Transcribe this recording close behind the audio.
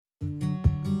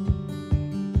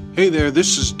Hey there,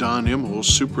 this is Don Immel,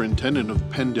 Superintendent of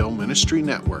Pendel Ministry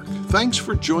Network. Thanks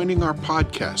for joining our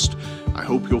podcast. I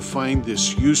hope you'll find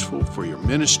this useful for your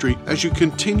ministry as you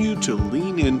continue to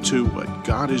lean into what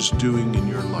God is doing in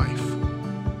your life.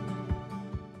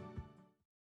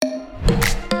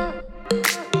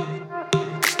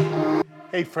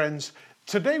 Hey friends,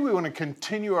 today we want to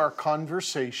continue our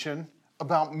conversation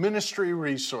about ministry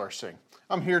resourcing.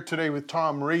 I'm here today with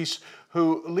Tom Reese,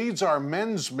 who leads our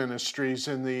men's ministries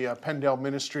in the Pendel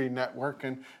Ministry Network.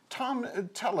 And Tom,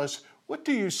 tell us, what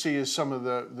do you see as some of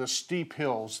the steep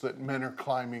hills that men are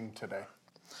climbing today?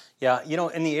 Yeah,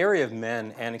 in the area of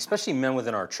men, and especially men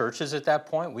within our churches at that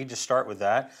point, we just start with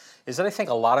that, is that I think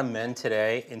a lot of men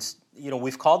today,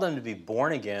 we've called them to be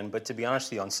born again, but to be honest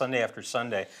with you, on Sunday after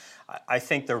Sunday, I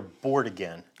think they're bored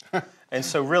again. And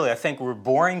so really, I think we're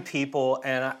boring people,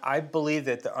 and I believe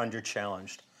that they're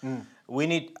under-challenged. We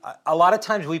need, a lot of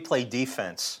times we play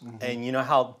defense, and you know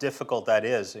how difficult that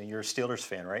is. And you're a Steelers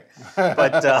fan, right?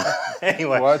 But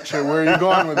anyway. Watch it. Where are you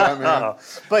going with that, man?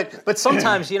 But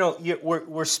sometimes,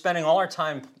 we're spending all our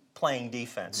time playing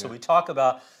defense. So we talk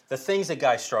about the things that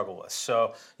guys struggle with.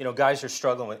 So, guys are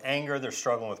struggling with anger. They're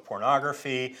struggling with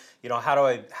pornography. How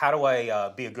do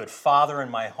I be a good father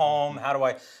in my home? How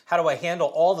do I handle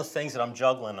all the things that I'm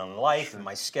juggling in life and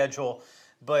my schedule?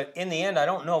 But in the end, I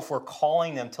don't know if we're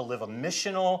calling them to live a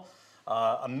missional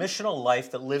life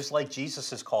that lives like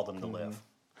Jesus has called them to live.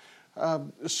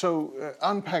 So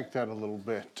unpack that a little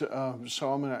bit.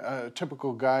 So I'm a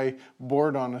typical guy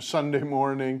bored on a Sunday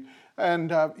morning.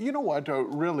 And you know what,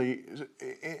 really,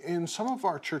 in some of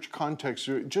our church contexts,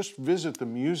 just visit the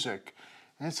music.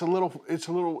 And it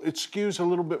skews a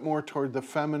little bit more toward the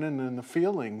feminine and the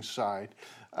feeling side.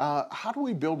 How do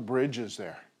we build bridges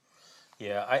there?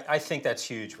 Yeah, I think that's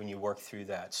huge when you work through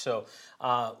that. So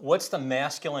what's the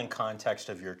masculine context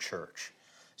of your church?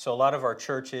 So a lot of our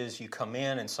churches, you come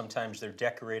in and sometimes they're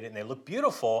decorated and they look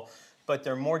beautiful, but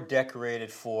they're more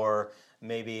decorated for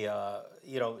maybe,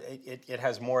 it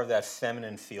has more of that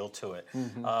feminine feel to it.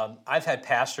 I've had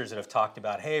pastors that have talked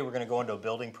about, hey, we're going to go into a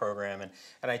building program,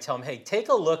 and I tell them, hey, take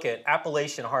a look at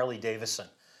Appalachian Harley-Davidson.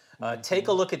 Take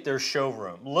a look at their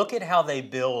showroom. Look at how they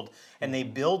build, and they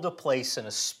build a place and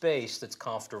a space that's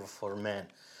comfortable for men.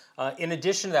 In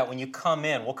addition to that, when you come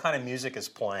in, what kind of music is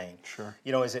playing? Sure.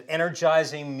 Is it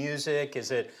energizing music?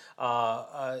 Is it,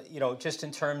 just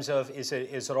in terms of, is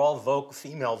it all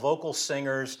female vocal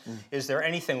singers? Is there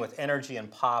anything with energy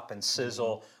and pop and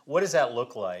sizzle? What does that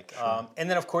look like? Sure. And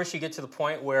then, of course, you get to the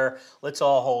point where let's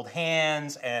all hold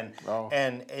hands, and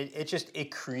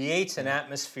it creates an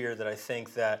atmosphere that I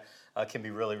think that can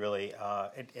be really, really,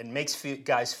 it makes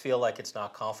guys feel like it's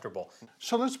not comfortable.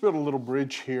 So let's build a little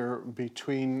bridge here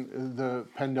between the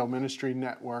Pendel Ministry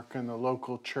Network and the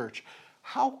local church.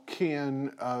 How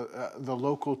can the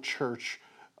local church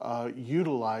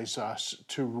utilize us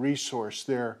to resource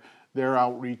their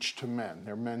outreach to men,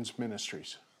 their men's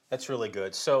ministries? That's really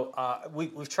good. So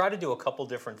we've tried to do a couple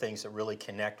different things that really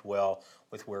connect well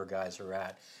with where guys are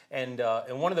at. And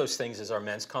one of those things is our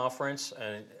men's conference,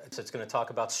 and it's going to talk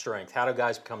about strength. How do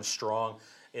guys become strong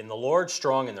in the Lord,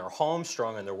 strong in their homes,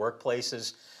 strong in their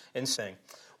workplaces, and saying.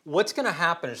 What's going to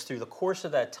happen is through the course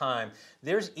of that time,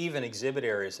 there's even exhibit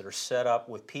areas that are set up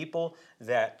with people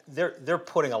that they're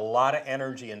putting a lot of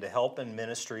energy into helping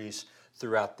ministries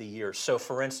throughout the year. So,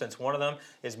 for instance, one of them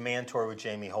is Mantor with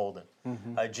Jamie Holden.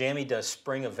 Jamie does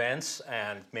spring events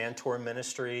and Mantor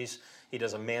Ministries. He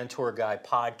does a Mantor Guy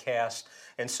podcast.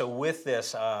 And so with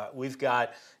this, we've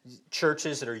got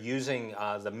churches that are using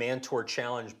the Mantor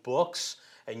Challenge books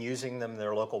and using them in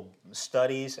their local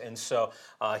studies. And so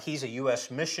he's a U.S.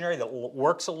 missionary that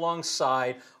works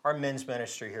alongside our men's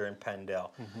ministry here in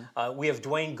Pendel. We have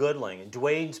Dwayne Goodling, and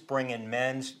Dwayne's bringing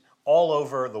men's all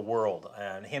over the world,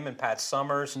 and him and Pat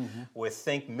Summers with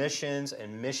Think Missions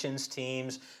and missions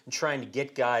teams, and trying to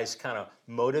get guys kind of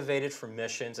motivated for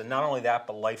missions, and not only that,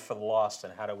 but Life for the Lost,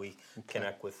 and how do we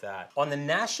connect with that. On the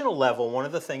national level, one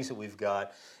of the things that we've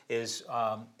got is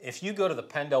if you go to the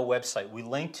Pendel website, we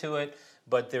link to it,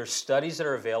 but there's studies that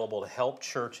are available to help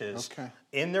churches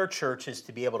in their churches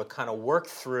to be able to kind of work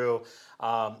through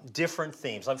different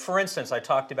themes. Like, for instance, I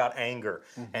talked about anger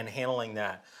and handling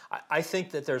that. I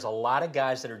think that there's a lot of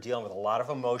guys that are dealing with a lot of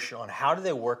emotion on how do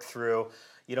they work through,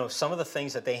 some of the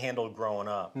things that they handled growing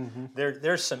up.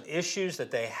 There's some issues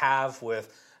that they have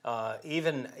with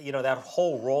even that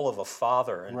whole role of a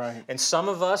father, and some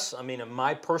of us, in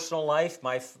my personal life,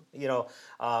 my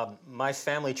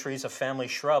family tree is a family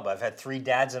shrub. I've had 3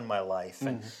 dads in my life,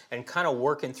 and kind of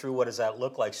working through what does that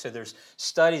look like. So there's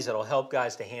studies that'll help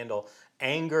guys to handle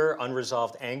anger,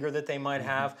 unresolved anger that they might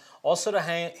have. Also to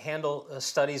handle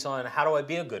studies on how do I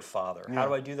be a good father? How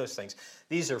do I do those things?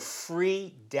 These are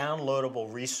free,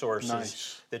 downloadable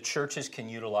resources that churches can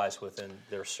utilize within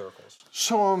their circles.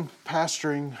 So I'm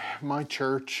pastoring my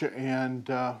church, and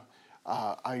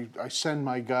I send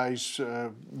my guys,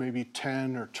 maybe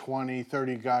 10 or 20,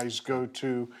 30 guys go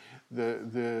to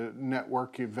the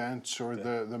network events or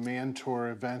the Mentor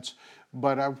events,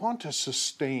 but I want to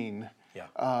sustain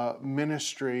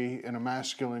ministry in a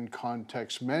masculine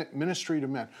context, ministry to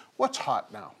men. What's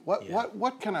hot now?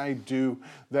 What can I do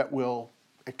that will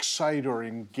excite or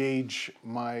engage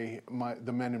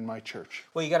the men in my church?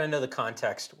 Well, you got to know the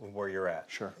context of where you're at.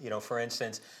 Sure. For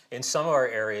instance, in some of our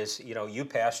areas, you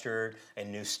pastored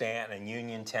in New Stanton and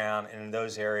Uniontown, and in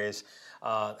those areas,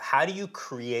 how do you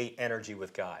create energy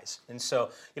with guys? And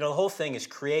so, the whole thing is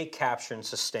create, capture, and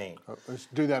sustain. Let's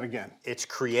do that again. It's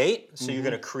create, so you're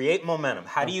going to create momentum.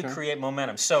 How do you create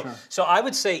momentum? So I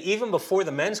would say even before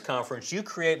the men's conference, you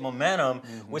create momentum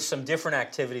with some different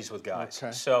activities with guys.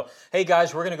 Okay. So, hey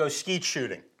guys, we're going to go skeet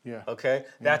shooting. Yeah. Okay.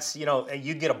 That's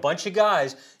you get a bunch of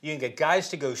guys. You can get guys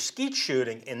to go skeet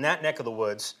shooting in that neck of the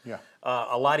woods. Yeah.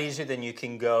 A lot easier than you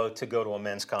can go to a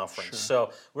men's conference. Sure.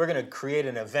 So we're going to create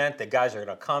an event that guys are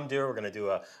going to come to. We're going to do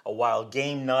a wild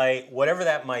game night, whatever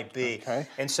that might be. Okay.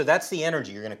 And so that's the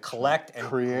energy. You're going to collect and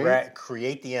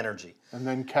create the energy. And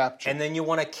then capture. And then you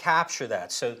want to capture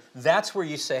that. So that's where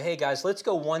you say, hey guys, let's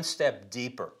go one step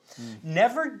deeper.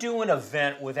 Never do an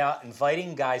event without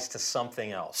inviting guys to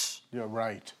something else. Yeah,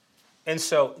 right. And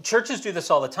so churches do this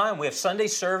all the time. We have Sunday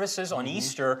services on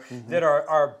Easter that are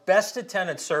our best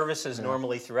attended services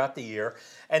normally throughout the year.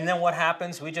 And then what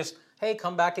happens? We just, hey,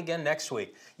 come back again next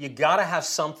week. You got to have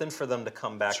something for them to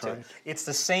come back to. Right. It's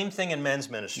the same thing in men's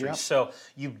ministry. Yep. So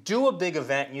you do a big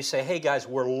event and you say, hey guys,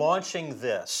 we're launching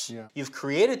this. Yeah. You've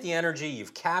created the energy,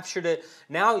 you've captured it.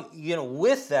 Now,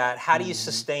 with that, how do you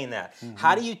sustain that?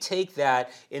 How do you take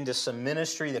that into some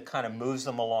ministry that kind of moves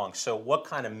them along? So what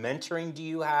kind of mentoring do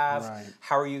you have? Right.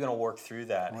 How are you going to work through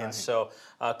that? Right. And so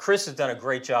Chris has done a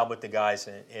great job with the guys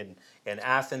in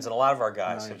Athens, and a lot of our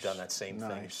guys have done that same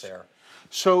thing there.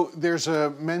 So there's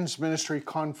a men's ministry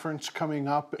conference coming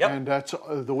up, and that's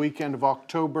the weekend of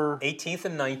October 18th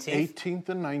and 19th. 18th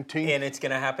and 19th. And it's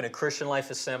going to happen at Christian Life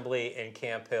Assembly in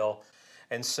Camp Hill.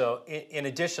 And so in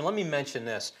addition, let me mention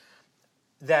this,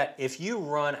 that if you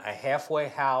run a halfway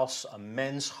house, a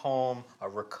men's home, a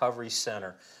recovery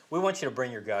center, we want you to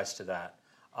bring your guys to that.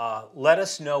 Let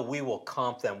us know. We will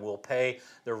comp them. We'll pay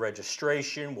their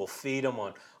registration. We'll feed them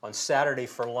on Saturday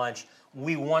for lunch.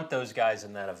 We want those guys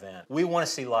in that event. We want to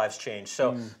see lives change.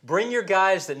 So bring your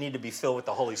guys that need to be filled with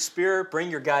the Holy Spirit. Bring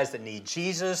your guys that need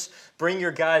Jesus. Bring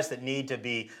your guys that need to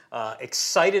be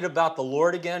excited about the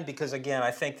Lord again. Because again,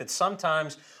 I think that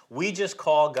sometimes we just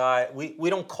call we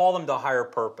don't call them to a higher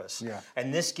purpose. Yeah.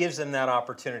 And this gives them that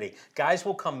opportunity. Guys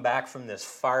will come back from this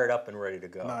fired up and ready to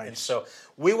go. Nice. And so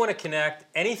we want to connect.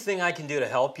 Anything I can do to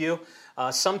help you.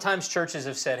 Sometimes churches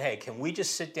have said, hey, can we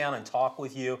just sit down and talk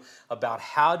with you about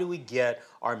how do we get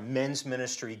our men's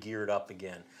ministry geared up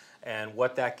again and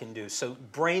what that can do. So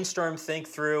brainstorm, think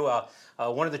through.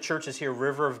 One of the churches here,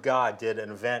 River of God, did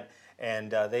an event,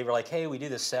 and they were like, hey, we do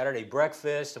this Saturday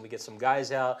breakfast, and we get some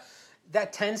guys out.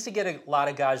 That tends to get a lot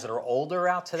of guys that are older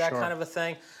out to that kind of a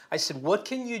thing. I said, what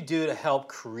can you do to help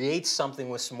create something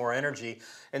with some more energy?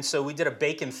 And so we did a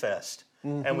bacon fest,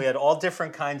 and we had all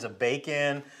different kinds of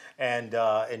bacon, and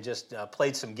just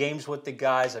played some games with the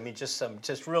guys. I mean,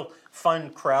 just real fun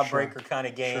crowd breaker kind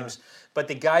of games. But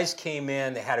the guys came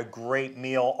in, they had a great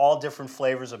meal, all different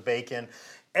flavors of bacon.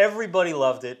 Everybody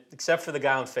loved it, except for the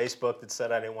guy on Facebook that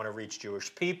said I didn't want to reach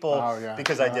Jewish people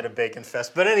because I did a bacon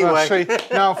fest. But anyway.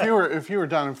 Now, if you were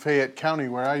down in Fayette County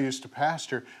where I used to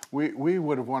pastor, we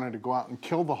would have wanted to go out and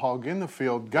kill the hog in the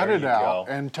field, gut it out,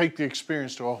 and take the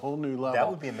experience to a whole new level. That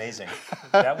would be amazing.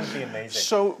 That would be amazing.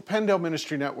 So, Pendel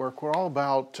Ministry Network, we're all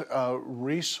about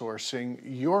resourcing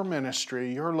your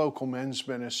ministry, your local men's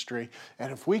ministry,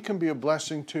 and if we can be a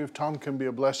blessing too, if Tom can be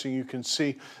a blessing, you can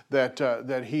see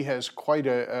that he has quite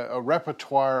a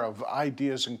repertoire of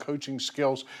ideas and coaching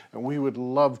skills, and we would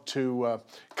love to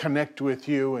connect with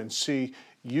you and see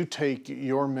you take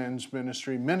your men's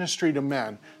ministry to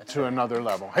men, to another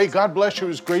level. Hey, God bless you. It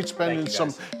was great spending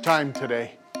some time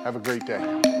today. Have a great day.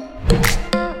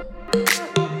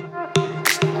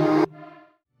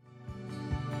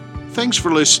 Thanks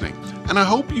for listening, and I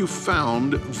hope you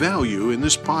found value in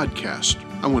this podcast.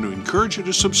 I want to encourage you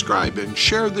to subscribe and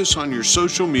share this on your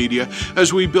social media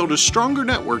as we build a stronger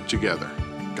network together.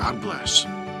 God bless.